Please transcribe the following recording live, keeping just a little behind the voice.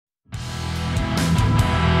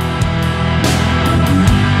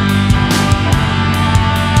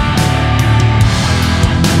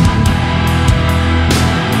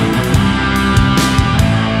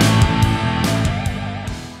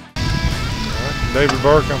David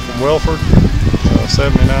Burke. I'm from Welford,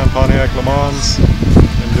 79 Pontiac Le Mans.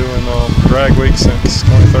 Been doing drag week since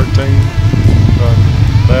 2013.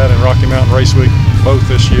 That and Rocky Mountain Race Week both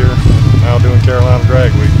this year. Now doing Carolina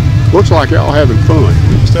Drag Week. Looks like y'all having fun.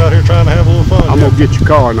 We're just out here trying to have a little fun. I'm gonna get your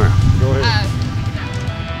car now. Go ahead.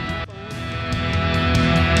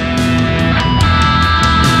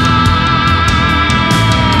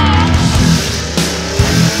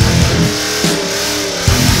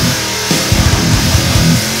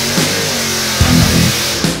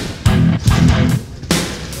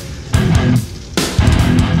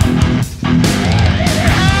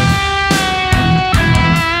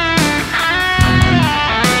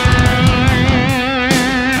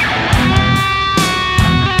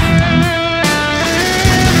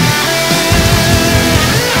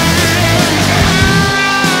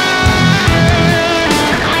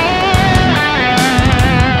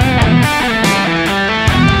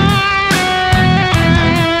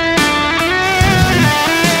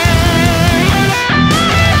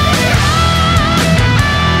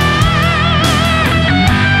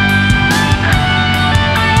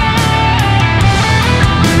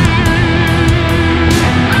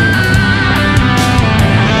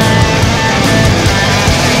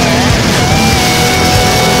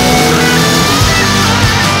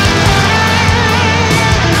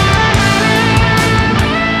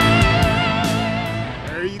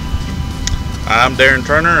 I'm Darren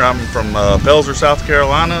Turner. I'm from Pelzer, South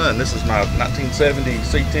Carolina, and this is my 1970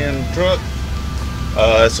 C10 truck.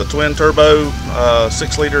 It's a twin turbo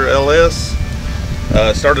 6-liter LS.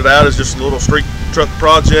 Started out as just a little street truck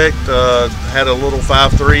project. Had a little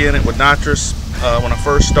 5.3 in it with nitrous when I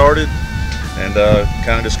first started, and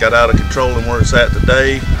kind of just got out of control and where it's at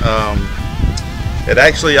today.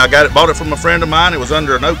 I bought it from a friend of mine. It was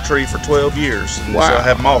under an oak tree for 12 years. And wow. So I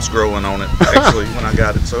have moss growing on it actually when I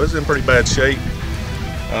got it. So it's in pretty bad shape.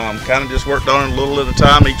 Kind of just worked on it a little at a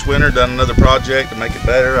time each winter, done another project to make it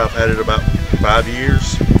better. I've had it about 5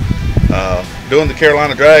 years. Doing the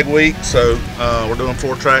Carolina Drag Week, so we're doing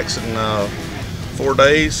 4 tracks in 4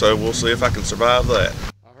 days, so we'll see if I can survive that.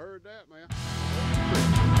 I heard that, man.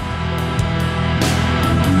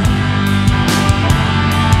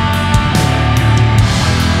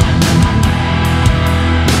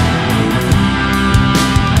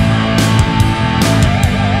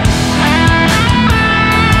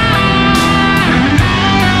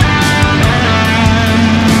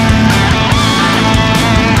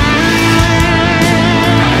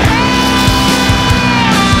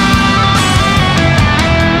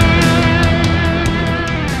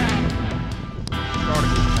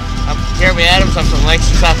 Jeremy Adams, I'm from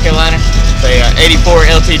Langston, South Carolina. It's a 84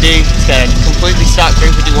 LTD. It's got a completely stock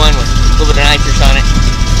 351 with a little bit of nitrous on it.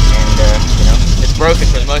 And, you know, it's broken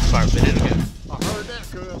for the most part, but it'll go. I heard that,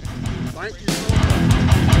 cuz. Thank you so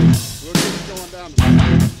much. We'll get it going down the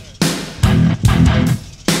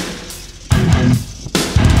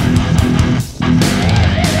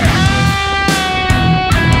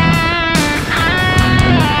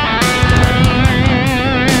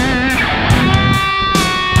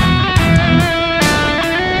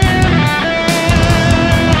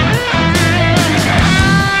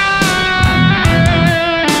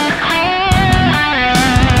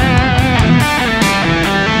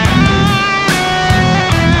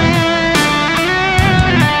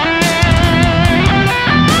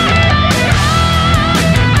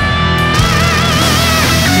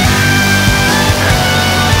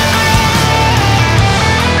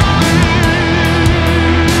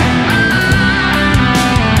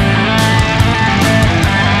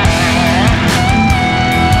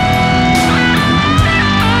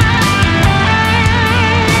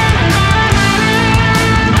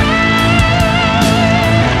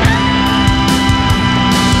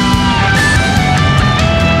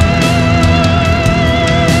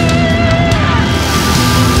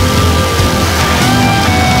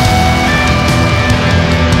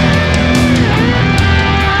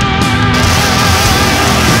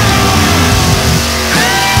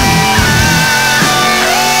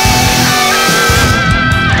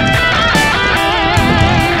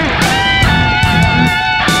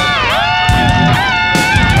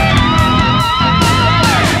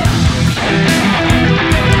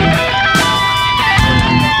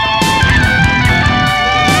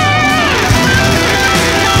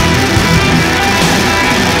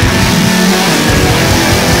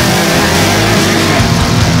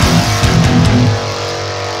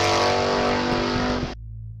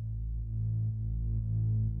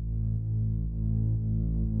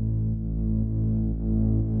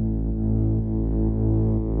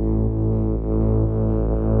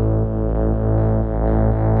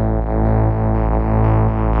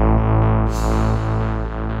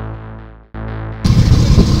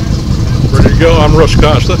ago. I'm Russ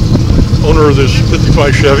Costa, owner of this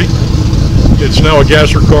 55 Chevy. It's now a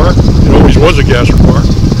gasser car. It always was a gasser car,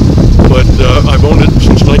 but I've owned it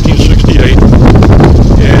since 1968,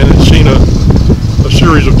 and it's seen a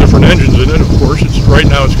series of different engines in it. Of course, right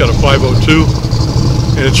now it's got a 502,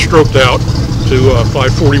 and it's stroked out to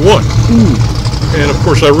 541. And of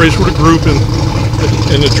course, I raced with a group in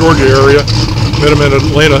the Georgia area. Met them in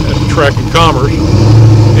Atlanta at the Track and Commerce,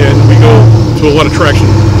 and we go to a lot of tracks in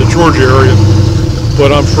the Georgia area.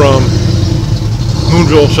 But I'm from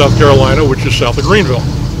Moonville, South Carolina, which is south of Greenville.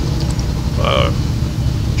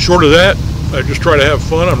 Short of that, I just try to have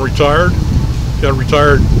fun. I'm retired. Got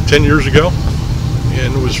retired 10 years ago,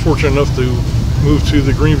 and was fortunate enough to move to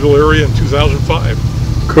the Greenville area in 2005.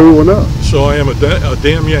 Cool enough. So I am a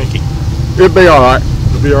damn Yankee. It'll be all right.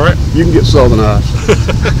 It'll be all right. You can get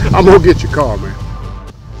Southernized. I'm gonna get your car, man.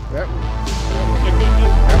 That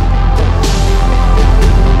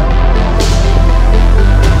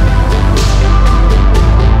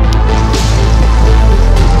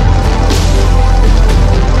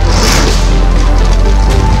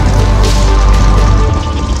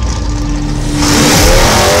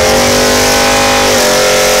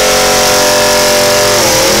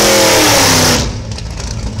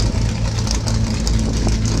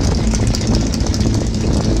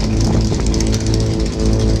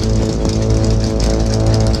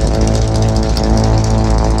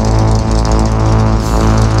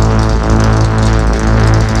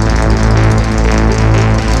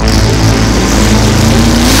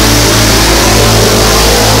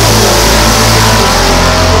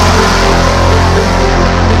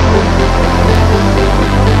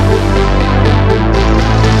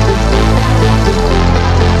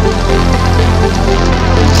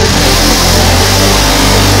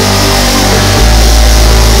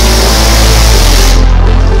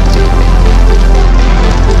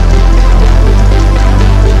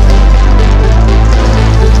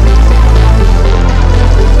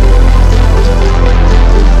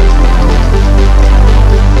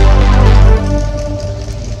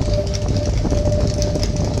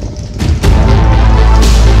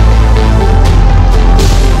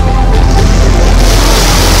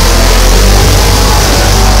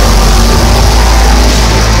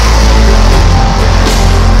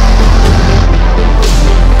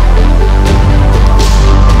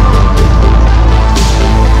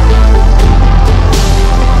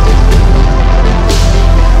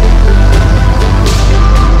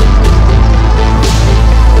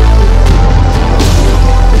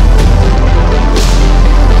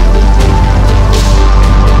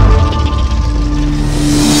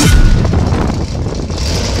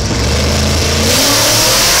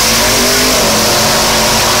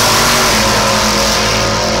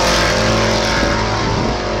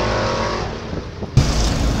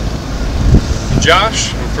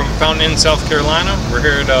Josh. I'm from Fountain Inn, South Carolina. We're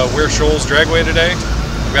here at Ware Shoals Dragway today.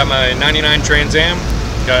 I've got my 99 Trans Am,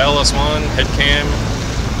 got LS1, head cam,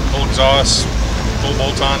 full exhaust, full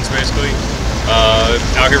bolt-ons basically.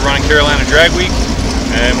 Out here running Carolina Drag Week,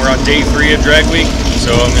 and we're on day 3 of Drag Week, so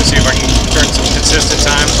I'm going to see if I can turn some consistent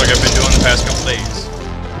times like I've been doing the past couple days.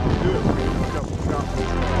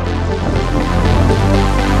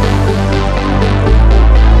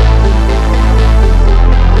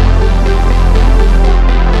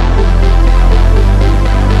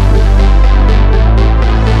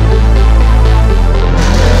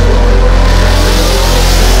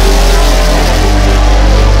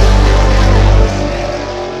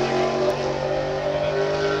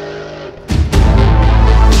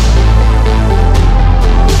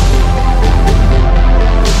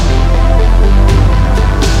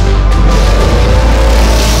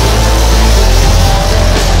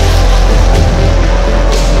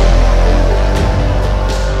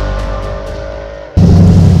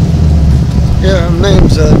 My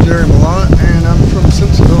name's Jerry Malott, and I'm from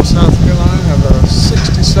Simpsonville, South Carolina. I have a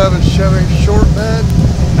 67 Chevy short bed,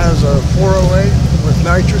 has a 408 with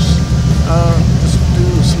nitrous. Just do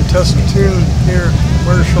some test and tune here at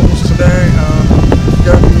Ware Shoals today.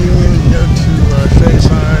 Go to Union, go to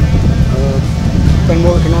Shadyside. Been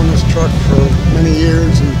working on this truck for many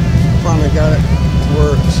years and finally got it to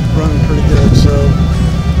where it's running pretty good. So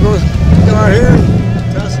I'm going to get out here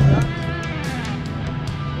and test it.